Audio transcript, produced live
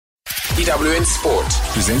EWN Sport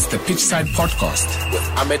presents the Pitchside Podcast with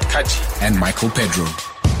Ahmed Kaji and Michael Pedro.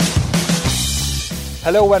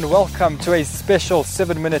 Hello and welcome to a special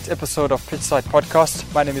 7-minute episode of Pitchside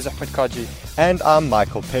Podcast. My name is Ahmed Kaji. And I'm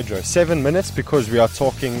Michael Pedro. 7 minutes because we are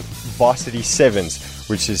talking Varsity Sevens,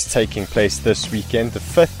 which is taking place this weekend, the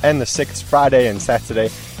 5th and the 6th, Friday and Saturday.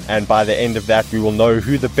 And by the end of that, we will know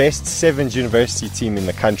who the best Sevens university team in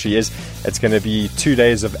the country is. It's going to be 2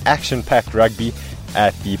 days of action-packed rugby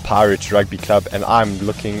at the Pirates Rugby Club, and I'm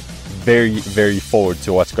looking very forward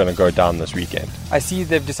to what's going to go down this weekend. I see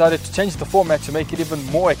they've decided to change the format to make it even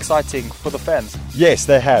more exciting for the fans. Yes,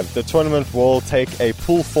 they have. The tournament will take a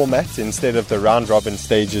pool format instead of the round-robin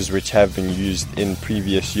stages which have been used in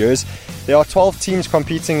previous years. There are 12 teams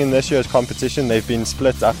competing in this year's competition. They've been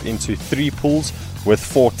split up into 3 pools with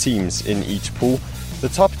 4 teams in each pool. The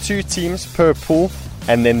top 2 teams per pool,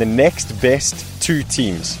 and then the next best 2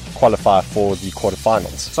 teams qualify for the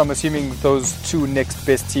quarterfinals. So I'm assuming those 2 next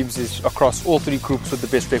best teams is across all 3 groups with the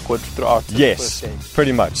best record throughout the Yes, first day.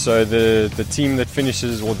 pretty much. So the team that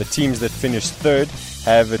finishes, or the teams that finish third,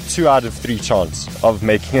 have a 2 out of 3 chance of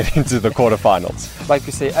making it into the quarterfinals. Like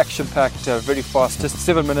we say, action-packed, very fast, just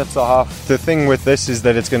 7 minutes or half. The thing with this is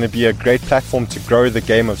that it's going to be a great platform to grow the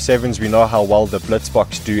game of sevens. We know how well the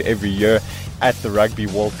Blitzboks do every year at the Rugby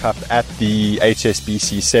World Cup, at the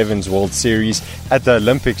HSBC Sevens World Series, at the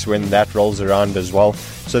Olympics when that rolls around as well.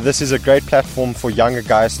 So this is a great platform for younger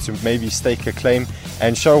guys to maybe stake a claim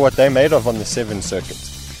and show what they're made of on the Sevens circuit.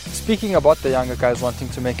 Speaking about the younger guys wanting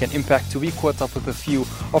to make an impact, we caught up with a few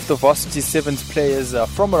of the Varsity Sevens players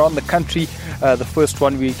from around the country. The first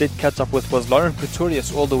one we did catch up with was Lauren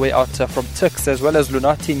Pretorius, all the way out from Tuks, as well as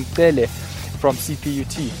Lunati Ncele from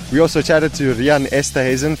CPUT. We also chatted to Rian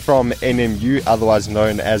Esterhazen from NMU, otherwise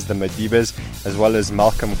known as the Madibas, as well as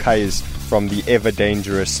Malcolm Kayes from the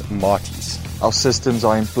ever-dangerous Marties. Our systems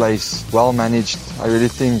are in place, well managed. I really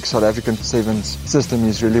think South African Sevens system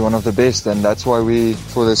is really one of the best, and that's why we,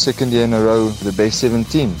 for the second year in a row, the best 7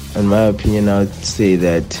 team. In my opinion, I would say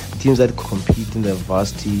that teams that compete in the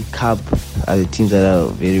Varsity Cup are the teams that are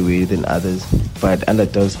very weaker than others, but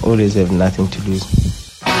underdogs always have nothing to lose.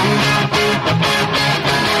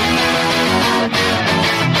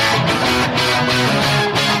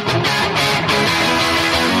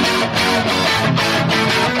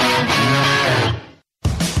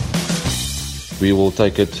 We will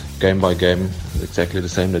take it game by game, exactly the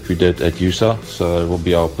same that we did at USA, so it will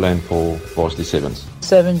be our plan for Varsity Sevens.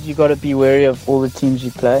 Sevens, you got to be wary of all the teams you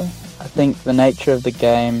play. I think the nature of the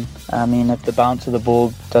game, if the bounce of the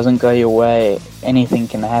ball doesn't go your way, anything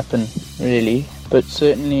can happen, really. But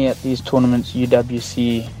certainly at these tournaments,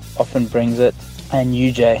 UWC often brings it, and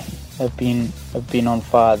UJ have been on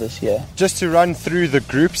fire this year. Just to run through the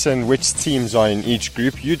groups and which teams are in each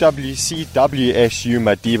group, UWC, WSU,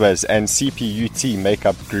 Madibas and CPUT make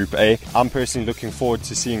up Group A. I'm personally looking forward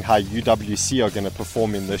to seeing how UWC are going to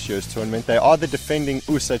perform in this year's tournament. They are the defending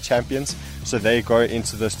USA champions, so they go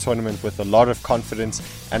into this tournament with a lot of confidence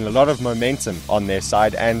and a lot of momentum on their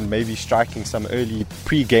side, and maybe striking some early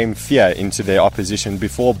pre-game fear into their opposition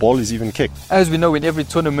before ball is even kicked. As we know, in every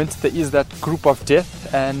tournament there is that group of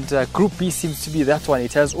death, and Group B seems to be that one.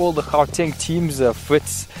 It has all the Gauteng teams,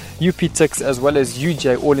 Wits, UP Tuks as well as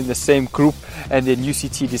UJ all in the same group, and then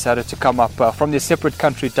UCT decided to come up from their separate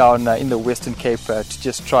country down in the Western Cape to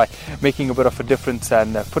just try making a bit of a difference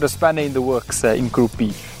and put a spanner in the works in Group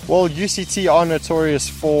B. Well, UCT are notorious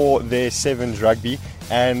for their sevens rugby,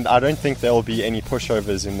 and I don't think there will be any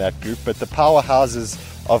pushovers in that group, but the powerhouses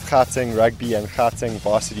of Gauteng Rugby and Gauteng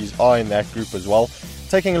Varsities are in that group as well.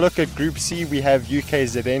 Taking a look at Group C, we have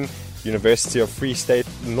UKZN, University of Free State,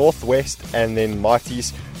 Northwest, and then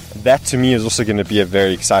Marties. That to me is also going to be a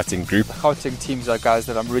very exciting group. Gauteng teams are guys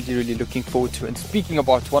that I'm really looking forward to. And speaking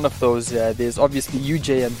about one of those, there's obviously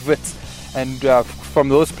UJ and Wits. And from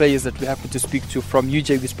those players that we happened to speak to, from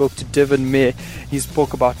UJ we spoke to Devin Mayer. He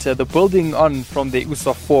spoke about the building on from the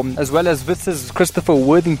USA form, as well as Wits' Christopher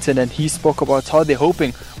Worthington, and he spoke about how they're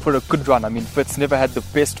hoping for a good run. Wits never had the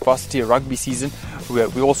best varsity rugby season.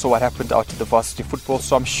 We also what happened out to the varsity football,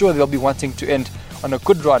 so I'm sure they'll be wanting to end on a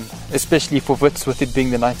good run, especially for Wits with it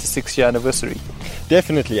being the 96th year anniversary.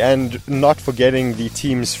 Definitely, and not forgetting the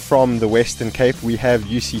teams from the Western Cape, we have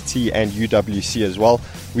UCT and UWC as well.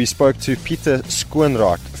 We spoke to Peter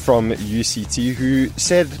Skoenrath from UCT, who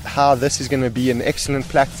said how this is going to be an excellent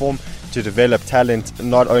platform to develop talent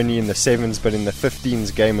not only in the sevens but in the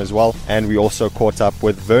 15s game as well. And we also caught up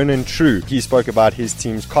with Vernon True. He spoke about his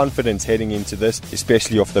team's confidence heading into this,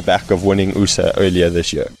 especially off the back of winning USA earlier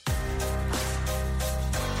this year.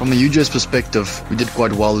 From a UJ's perspective, we did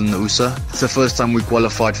quite well in the USA. It's the first time we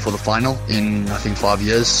qualified for the final in, I think, 5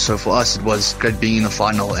 years. So for us, it was great being in the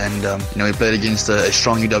final. And, we played against a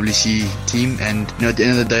strong UWC team. And, at the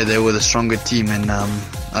end of the day, they were the stronger team. And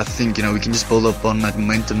I think, we can just build up on that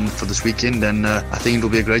momentum for this weekend. And I think it will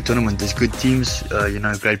be a great tournament. There's good teams,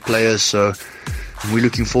 great players. So we're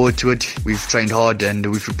looking forward to it. We've trained hard and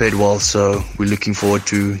we've prepared well, so we're looking forward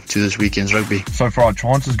to this weekend's rugby. So for our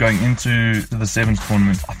chances going into the Sevens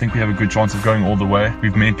tournament, I think we have a good chance of going all the way.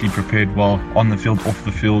 We've mentally prepared well on the field, off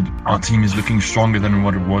the field. Our team is looking stronger than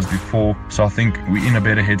what it was before. So I think we're in a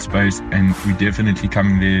better headspace and we're definitely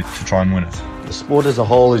coming there to try and win it. The sport as a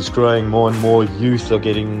whole is growing. More and more youth are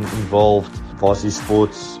getting involved. Varsity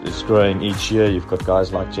sports is growing each year. You've got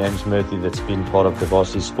guys like James Murphy that's been part of the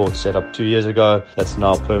varsity sports set up 2 years ago, that's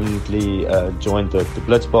now permanently joined the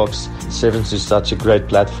Blitzboks. Sevens is such a great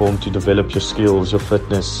platform to develop your skills, your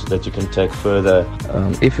fitness, that you can take further.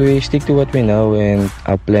 If we stick to what we know and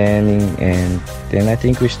our planning, and then I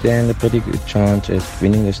think we stand a pretty good chance at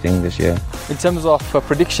winning this thing this year. In terms of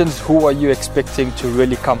predictions, who are you expecting to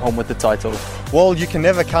really come home with the title? Well, you can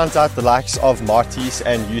never count out the likes of Marties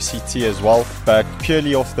and UCT as well, but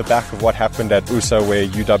purely off the back of what happened at USA, where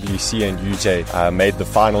UWC and UJ made the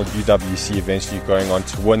final, UWC eventually going on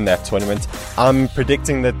to win that tournament, I'm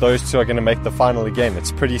predicting that those two are going to make the final again.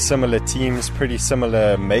 It's pretty similar teams, pretty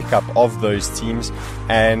similar makeup of those teams,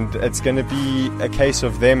 and it's going to be a case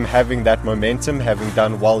of them having that momentum, having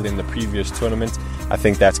done well in the previous tournament. I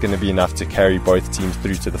think that's going to be enough to carry both teams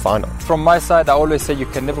through to the final. From my side, I always say you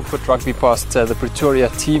can never put rugby past the Pretoria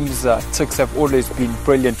teams. Tuks have always been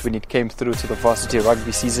brilliant when it came through to the varsity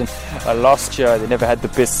rugby season. Last year, they never had the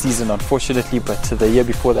best season, unfortunately, but the year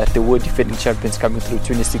before that, they were defending champions coming through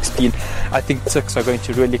 2016. I think Tuks are going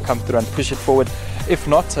to really come through and push it forward. If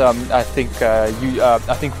not, I think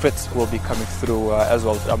Fitz will be coming through as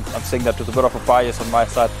well. I'm saying that with a bit of a bias on my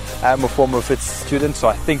side. I am a former Fitz student, so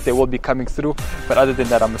I think they will be coming through. But other than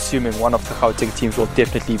that, I'm assuming one of the Gauteng teams will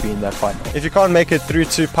definitely be in that final. If you can't make it through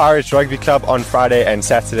to Pirates Rugby Club on Friday and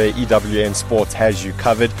Saturday, EWN Sport has you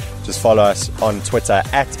covered. Just follow us on Twitter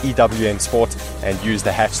at EWN Sport and use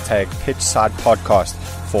the hashtag PitchsidePodcast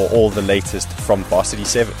for all the latest from Varsity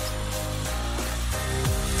 7.